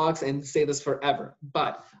soapbox and say this forever,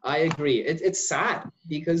 but I agree. It's sad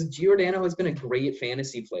because Giordano has been a great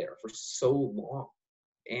fantasy player for so long,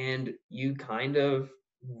 and you kind of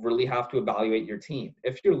really have to evaluate your team.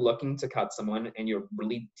 If you're looking to cut someone and you're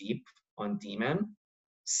really deep on D-men,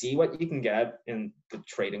 see what you can get in the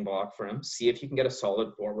trading block for him. See if you can get a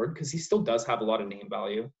solid forward because he still does have a lot of name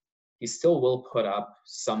value. He still will put up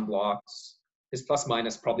some blocks. His plus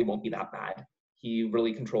minus probably won't be that bad. He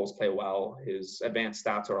really controls play well. His advanced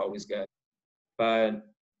stats are always good. But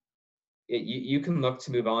you can look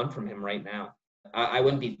to move on from him right now. I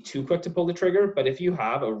wouldn't be too quick to pull the trigger, but if you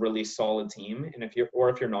have a really solid team, and if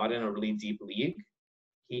you're not in a really deep league,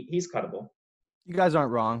 he's cuttable. You guys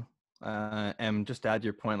aren't wrong. And just to add to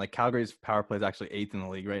your point, like, Calgary's power play is actually 8th in the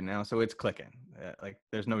league right now, so it's clicking. Like,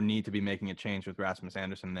 there's no need to be making a change with Rasmus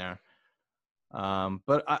Andersson there.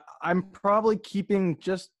 But I'm probably keeping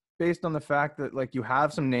just based on the fact that, like, you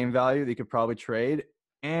have some name value that you could probably trade,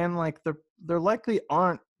 and like there likely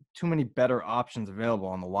aren't too many better options available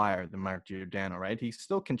on the wire than Mark Giordano, right? He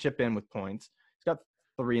still can chip in with points. He's got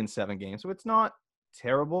 3 in 7 games, so it's not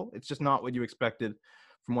terrible. It's just not what you expected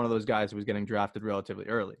from one of those guys who was getting drafted relatively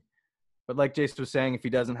early. But like Jason was saying, if he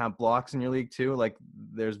doesn't have blocks in your league too, like,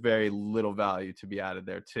 there's very little value to be added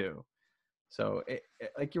there too. So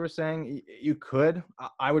like you were saying, you could.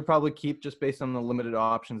 I would probably keep just based on the limited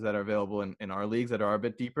options that are available in our leagues that are a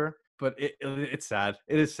bit deeper. But it's sad.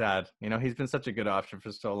 It is sad. He's been such a good option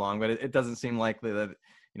for so long, but it doesn't seem likely that,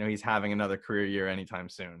 he's having another career year anytime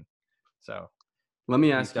soon. So let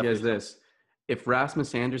me ask you guys this. If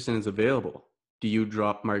Rasmus Andersson is available, do you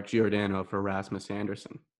drop Mark Giordano for Rasmus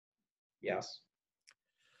Andersson? Yes.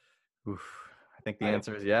 Oof. I think the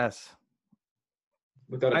answer is yes.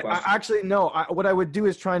 Without a question. Actually, no. What I would do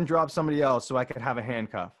is try and drop somebody else so I could have a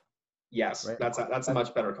handcuff. Yes, right? That's a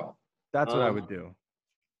much better call. That's what I would do.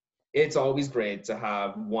 It's always great to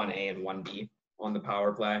have 1A and 1B on the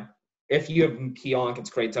power play. If you have Pionk, it's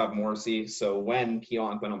great to have Morrissey. So when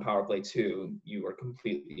Pionk went on power play 2, you were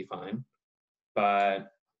completely fine.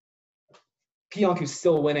 But Pionk, who's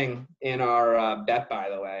still winning in our bet, by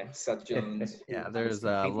the way. Seth Jones. Yeah, who there's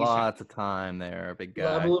obviously think he's lots of time there, big guy.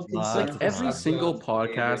 level of It's concern like for every Seth single Jones'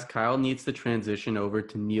 podcast, behavior. Kyle needs to transition over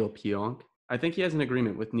to Neil Pionk. I think he has an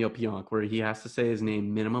agreement with Neil Pionk where he has to say his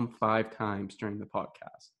name minimum 5 times during the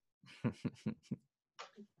podcast.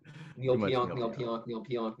 Neil Too much Pionk, Neil Neil Pionk, Neil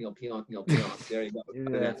Pionk, Neil Pionk, Neil Pionk. There you go.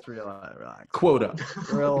 Yeah, that's relax. Quota.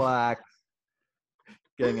 Relax.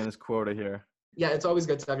 Getting in his quota here. Yeah, it's always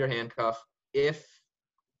good to have your handcuff. If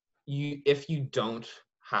you don't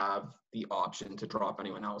have the option to drop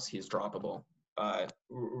anyone else, he's droppable.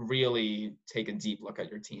 Really take a deep look at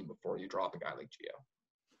your team before you drop a guy like Gio.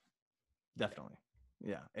 Definitely.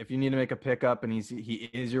 Yeah. If you need to make a pickup and he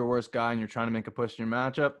is your worst guy and you're trying to make a push in your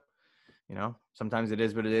matchup, sometimes it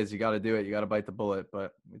is what it is. You got to do it. You got to bite the bullet.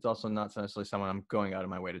 But it's also not necessarily someone I'm going out of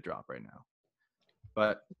my way to drop right now.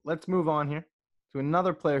 But let's move on here to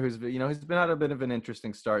another player who's been had a bit of an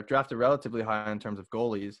interesting start, drafted relatively high in terms of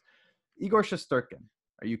goalies. Igor Shesterkin.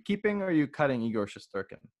 Are you keeping or are you cutting Igor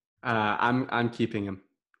Shesterkin? I'm keeping him.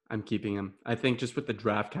 I'm keeping him. I think just with the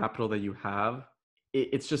draft capital that you have,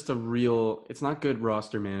 it's just it's not good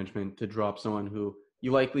roster management to drop someone who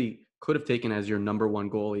you likely could have taken as your number one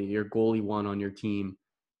goalie, your goalie one on your team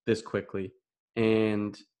this quickly.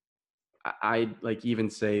 And I'd like even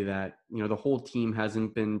say that, the whole team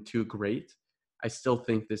hasn't been too great. I still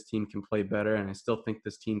think this team can play better, and I still think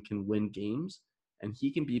this team can win games, and he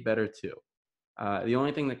can be better too. The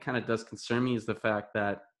only thing that kind of does concern me is the fact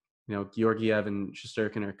that, Georgiev and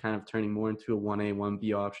Shesterkin are kind of turning more into a 1A,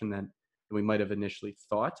 1B option than we might have initially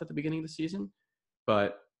thought at the beginning of the season.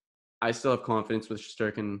 But I still have confidence with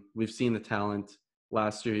Shesterkin. We've seen the talent.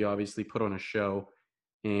 Last year, he obviously put on a show,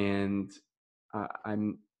 and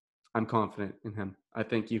I'm confident in him. I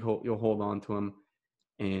think you'll hold on to him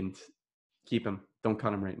and keep him. Don't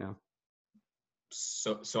cut him right now.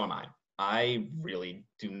 So am I. I really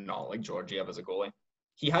do not like Georgiev as a goalie.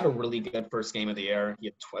 He had a really good first game of the year. He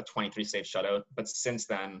had a 23 save shutout, but since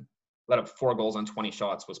then, let up 4 goals on 20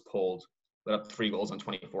 shots, was pulled. Let up 3 goals on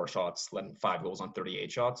 24 shots, let up 5 goals on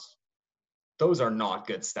 38 shots. Those are not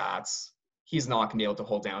good stats. He's not going to be able to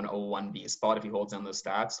hold down a 1B spot if he holds down those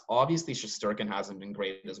stats. Obviously, Shesterkin hasn't been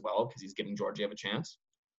great as well because he's giving Georgiev a chance.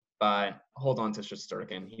 But hold on to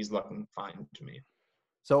Shesterkin. He's looking fine to me.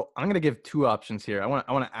 So I'm going to give 2 options here. I want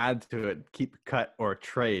to add to it, keep, cut, or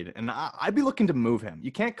trade. And I'd be looking to move him.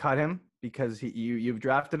 You can't cut him because you've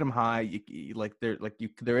drafted him high.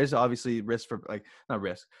 There is obviously risk for not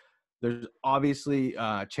risk. There's obviously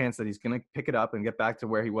a chance that he's going to pick it up and get back to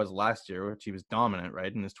where he was last year, which he was dominant,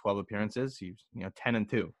 right? In his 12 appearances, he was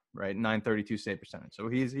 10-2, right? 932 save percentage. So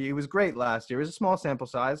he was great last year. It was a small sample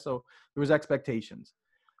size, so there was expectations.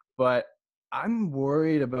 But I'm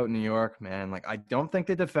worried about New York, man. I don't think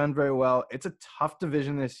they defend very well. It's a tough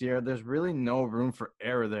division this year. There's really no room for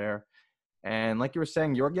error there. And like you were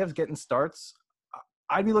saying, Georgiev's getting starts.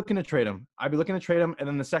 I'd be looking to trade him. And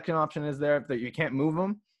then the second option is there that you can't move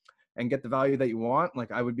him and get the value that you want.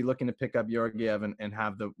 I would be looking to pick up Georgiev and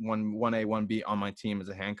have the 1A, 1B on my team as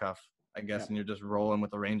a handcuff, I guess, and you're just rolling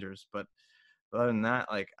with the Rangers. But other than that,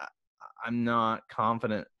 I'm not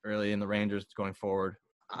confident really in the Rangers going forward.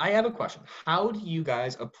 I have a question. How do you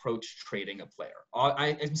guys approach trading a player?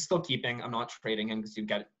 I'm still keeping. I'm not trading him because you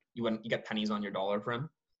get pennies on your dollar for him.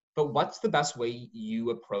 But what's the best way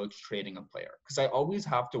you approach trading a player? Because I always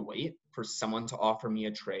have to wait for someone to offer me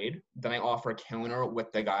a trade. Then I offer a counter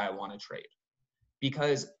with the guy I want to trade.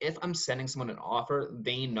 Because if I'm sending someone an offer,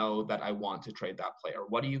 they know that I want to trade that player.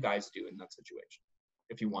 What do you guys do in that situation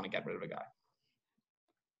if you want to get rid of a guy?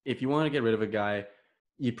 If you want to get rid of a guy,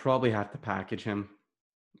 you probably have to package him.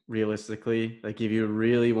 Realistically, if you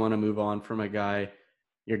really want to move on from a guy,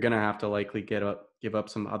 you're gonna have to likely give up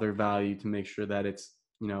some other value to make sure that it's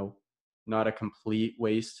not a complete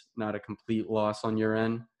waste, not a complete loss on your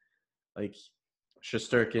end.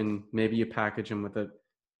 Shesterkin, maybe you package him with a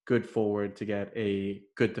good forward to get a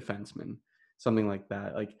good defenseman, something like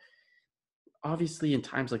that. Obviously, in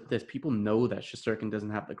times like this, people know that Shesterkin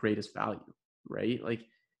doesn't have the greatest value, right?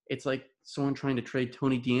 It's like someone trying to trade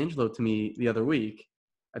Tony DeAngelo to me the other week.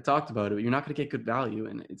 I talked about it. You're not going to get good value.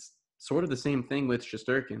 And it's sort of the same thing with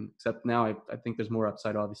Shesterkin, except now I think there's more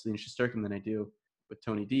upside, obviously, in Shesterkin than I do with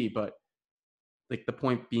Tony D. But the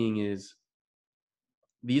point being is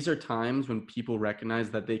these are times when people recognize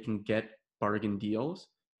that they can get bargain deals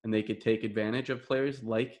and they could take advantage of players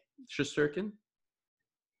like Shesterkin.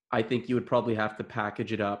 I think you would probably have to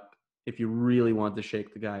package it up if you really want to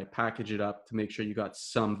shake the guy, package it up to make sure you got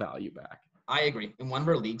some value back. I agree. In one of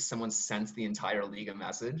our leagues, someone sent the entire league a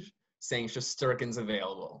message saying Shesterkin's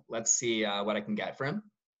available. Let's see what I can get for him.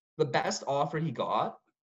 The best offer he got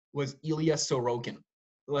was Ilya Sorokin.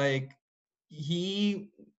 Like,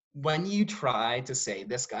 when you try to say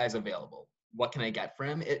this guy's available, what can I get for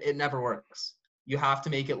him? It never works. You have to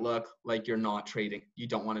make it look like you're not trading. You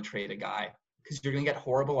don't want to trade a guy because you're going to get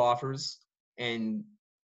horrible offers and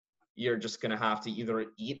you're just going to have to either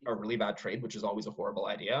eat a really bad trade, which is always a horrible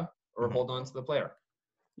idea, or hold on to the player.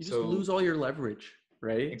 You just lose all your leverage,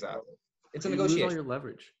 right? Exactly. It's a you negotiation. You lose all your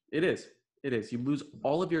leverage. It is. You lose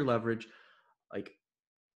all of your leverage. Like,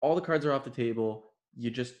 all the cards are off the table.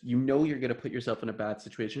 You're going to put yourself in a bad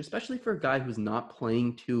situation, especially for a guy who's not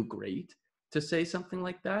playing too great, to say something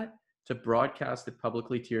like that, to broadcast it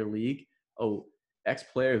publicly to your league. Oh, X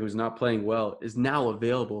player who's not playing well is now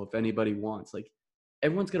available if anybody wants. Like,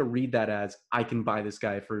 everyone's going to read that as, I can buy this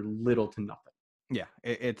guy for little to nothing. Yeah,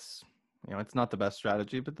 it's not the best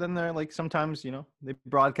strategy, but then they're like, sometimes, they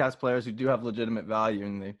broadcast players who do have legitimate value,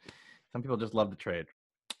 and some people just love the trade.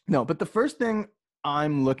 No, but the first thing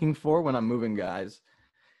I'm looking for when I'm moving guys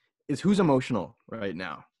is who's emotional right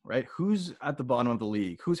now, right? Who's at the bottom of the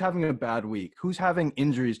league? Who's having a bad week? Who's having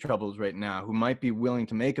injuries troubles right now? Who might be willing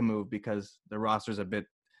to make a move because their roster's a bit,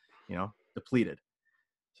 depleted.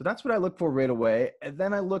 So that's what I look for right away. And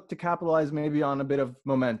then I look to capitalize maybe on a bit of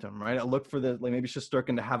momentum, right? I look for maybe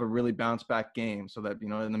Shesterkin to have a really bounce back game so that,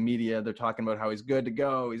 in the media, they're talking about how he's good to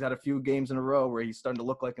go. He's had a few games in a row where he's starting to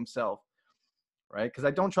look like himself, right? Because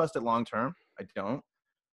I don't trust it long-term. I don't.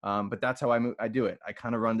 But that's how I do it. I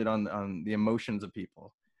kind of run it on the emotions of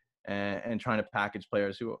people and trying to package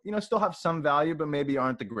players who, still have some value, but maybe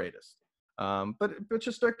aren't the greatest. But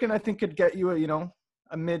Shesterkin, I think, could get you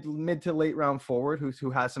a mid to late round forward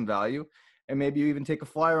who has some value, and maybe you even take a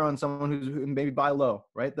flyer on someone who maybe buy low,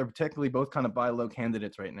 right? They're particularly both kind of buy low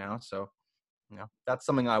candidates right now. So, that's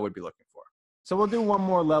something I would be looking for. So we'll do one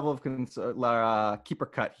more level of keeper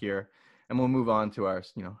cut here, and we'll move on to our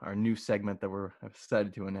new segment that we're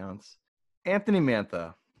excited to announce. Anthony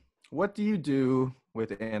Mantha. What do you do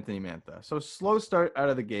with Anthony Mantha? So slow start out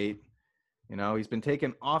of the gate. He's been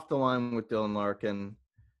taken off the line with Dylan Larkin.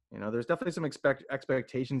 There's definitely some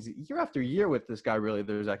expectations year after year with this guy. Really,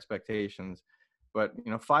 there's expectations. But,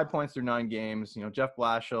 5 points through 9 games. Jeff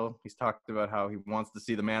Blashill, he's talked about how he wants to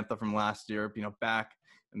see the Mantha from last year, back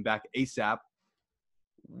ASAP.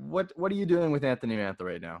 What are you doing with Anthony Mantha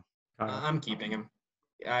right now? I'm keeping him.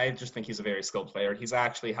 I just think he's a very skilled player. He's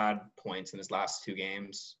actually had points in his last 2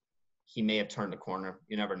 games. He may have turned a corner.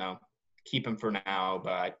 You never know. Keep him for now,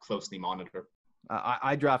 but closely monitor.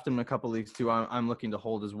 I drafted him in a couple leagues too. I'm looking to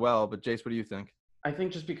hold as well. But Jace, what do you think? I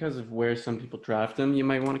think just because of where some people draft him, you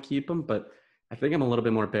might want to keep him. But I think I'm a little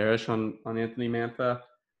bit more bearish on Anthony Mantha.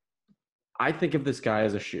 I think of this guy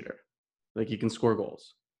as a shooter. Like, he can score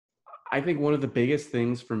goals. I think one of the biggest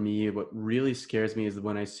things for me, what really scares me, is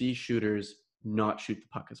when I see shooters not shoot the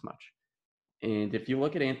puck as much. And if you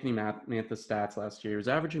look at Anthony Mantha's stats last year, he was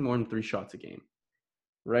averaging more than 3 shots a game.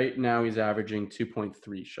 Right now, he's averaging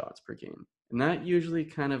 2.3 shots per game. And that usually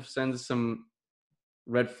kind of sends some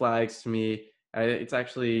red flags to me. It's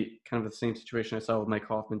actually kind of the same situation I saw with Mike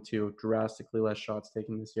Hoffman too, drastically less shots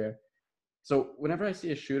taken this year. So whenever I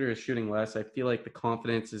see a shooter is shooting less, I feel like the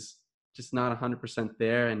confidence is just not 100%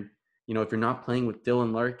 there. And, if you're not playing with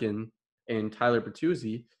Dylan Larkin and Tyler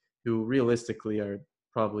Bertuzzi, who realistically are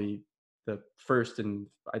probably the first and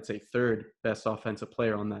I'd say third best offensive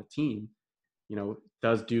player on that team,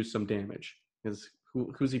 does do some damage. Because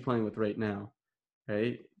who's he playing with right now,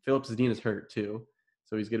 right? Philip Zadina's hurt too,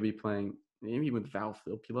 so he's going to be playing maybe with Val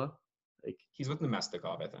Filppula. Like, he's with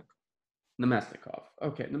Nemestikov, I think. Nemestikov.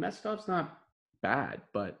 Okay, Nemestikov's not bad,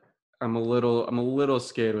 but I'm a little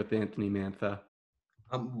scared with Anthony Mantha.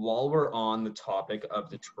 While we're on the topic of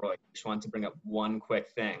Detroit, I just wanted to bring up one quick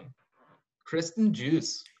thing. Kristen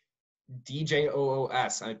Juice,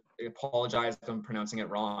 DJOOS. I apologize if I'm pronouncing it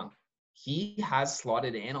wrong. He has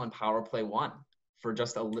slotted in on Power Play 1 for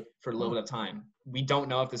just a little bit of time. We don't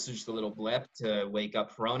know if this is just a little blip to wake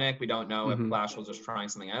up Hronek. We don't know if Blashill's just trying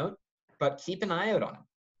something out. But keep an eye out on him.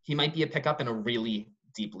 He might be a pickup in a really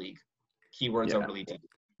deep league. Keywords are really deep.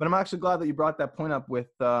 But I'm actually glad that you brought that point up with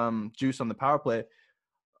Juice on the power play.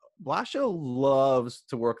 Blashill loves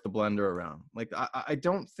to work the blender around. Like, I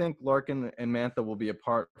don't think Larkin and Mantha will be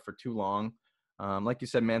apart for too long. Like you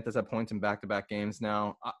said, Mantha's had points in back-to-back games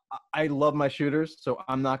now. I love my shooters, so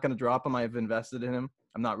I'm not going to drop him. I've invested in him.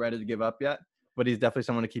 I'm not ready to give up yet, but he's definitely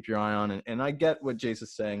someone to keep your eye on. And I get what Jace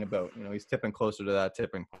is saying about, he's tipping closer to that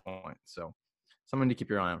tipping point. So someone to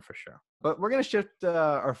keep your eye on for sure. But we're going to shift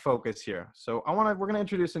our focus here. So we're going to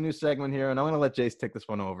introduce a new segment here, and I'm going to let Jace take this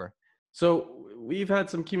one over. So we've had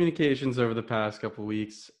some communications over the past couple of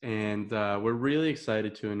weeks, and we're really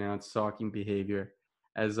excited to announce Stalking Behavior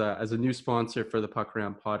as a new sponsor for the Puck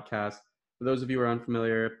Around podcast. For those of you who are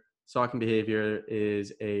unfamiliar, Socking Behavior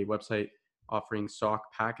is a website offering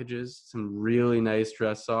sock packages, some really nice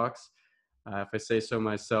dress socks. If I say so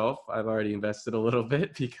myself, I've already invested a little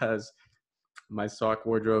bit because my sock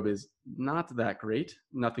wardrobe is not that great,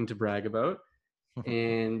 nothing to brag about.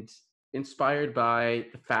 And inspired by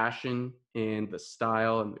the fashion and the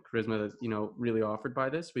style and the charisma that's, really offered by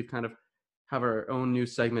this, we've kind of have our own new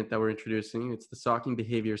segment that we're introducing. It's the Socking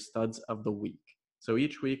Behavior Studs of the Week. So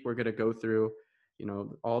each week we're going to go through,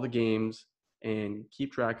 all the games and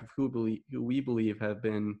keep track of who we believe have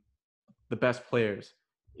been the best players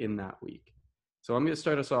in that week. So I'm going to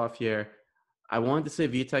start us off here. I wanted to say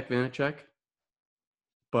Vitek Vanacek,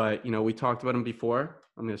 but, we talked about him before.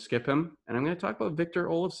 I'm going to skip him, and I'm going to talk about Victor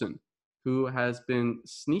Olofsson, who has been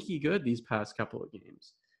sneaky good these past couple of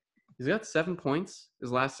games. He's got 7 points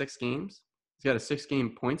his last 6 games. He's got a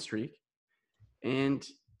 6-game point streak, and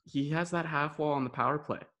he has that half wall on the power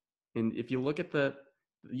play. And if you look at the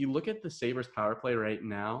Sabres power play right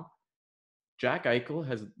now, Jack Eichel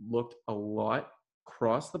has looked a lot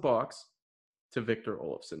across the box to Victor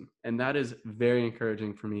Olofsson, and that is very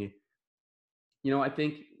encouraging for me. I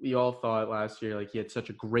think we all thought last year, he had such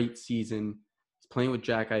a great season. He's playing with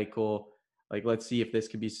Jack Eichel. Let's see if this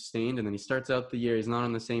could be sustained. And then he starts out the year. He's not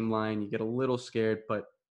on the same line. You get a little scared. But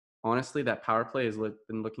honestly, that power play has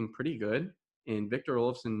been looking pretty good. And Victor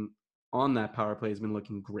Olofsson on that power play has been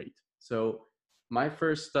looking great. So my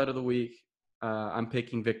first stud of the week, I'm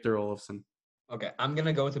picking Victor Olofsson. Okay, I'm going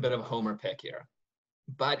to go with a bit of a homer pick here.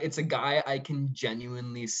 But it's a guy I can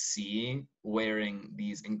genuinely see wearing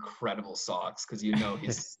these incredible socks because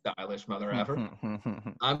he's stylish mother ever.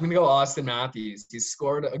 I'm going to go Austin Matthews. He's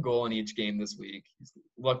scored a goal in each game this week. He's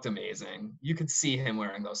looked amazing. You could see him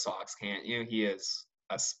wearing those socks, can't you? He is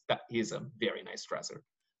a very nice dresser.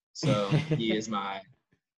 So he is my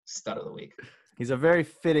stud of the week. He's a very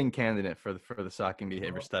fitting candidate for the Socking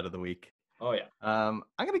Behavior stud of the week. Oh, yeah. I'm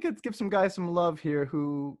going to give some guys some love here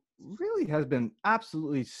who really has been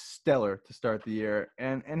absolutely stellar to start the year.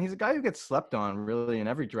 And he's a guy who gets slept on really in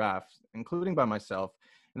every draft, including by myself.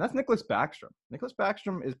 And that's Nicholas Backstrom. Nicholas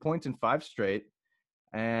Backstrom is points in 5 straight,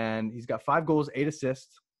 and he's got 5 goals, 8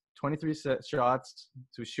 assists, 23 shots.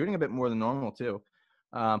 So he's shooting a bit more than normal too.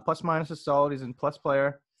 Plus minus is solid. He's a plus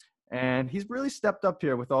player. And he's really stepped up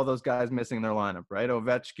here with all those guys missing their lineup, right?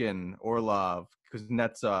 Ovechkin, Orlov,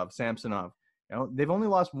 Kuznetsov, Samsonov. They've only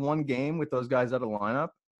lost 1 game with those guys out of lineup.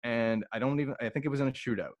 And I think it was in a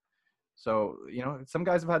shootout. So, some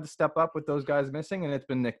guys have had to step up with those guys missing, and it's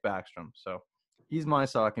been Nick Backstrom. So he's my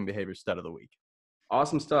Socking Behavior stud of the week.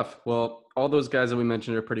 Awesome stuff. Well, all those guys that we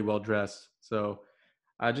mentioned are pretty well dressed. So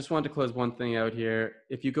I just wanted to close one thing out here.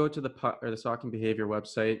 If you go to the Socking Behavior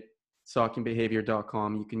website,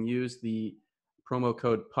 sockingbehavior.com, you can use the promo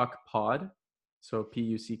code PUCKPOD, so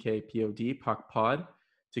PUCKPOD, PUCKPOD,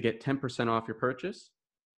 to get 10% off your purchase.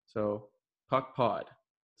 So PUCKPOD.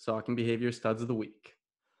 Socking Behavior studs of the week.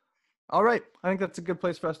 All right. I think that's a good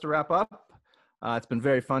place for us to wrap up. It's been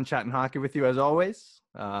very fun chatting hockey with you as always.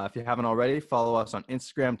 If you haven't already, follow us on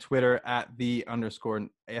Instagram, Twitter at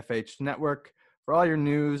 @the_FH Network for all your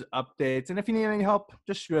news, updates. And if you need any help,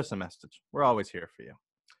 just shoot us a message. We're always here for you.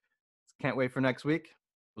 Can't wait for next week.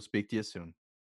 We'll speak to you soon.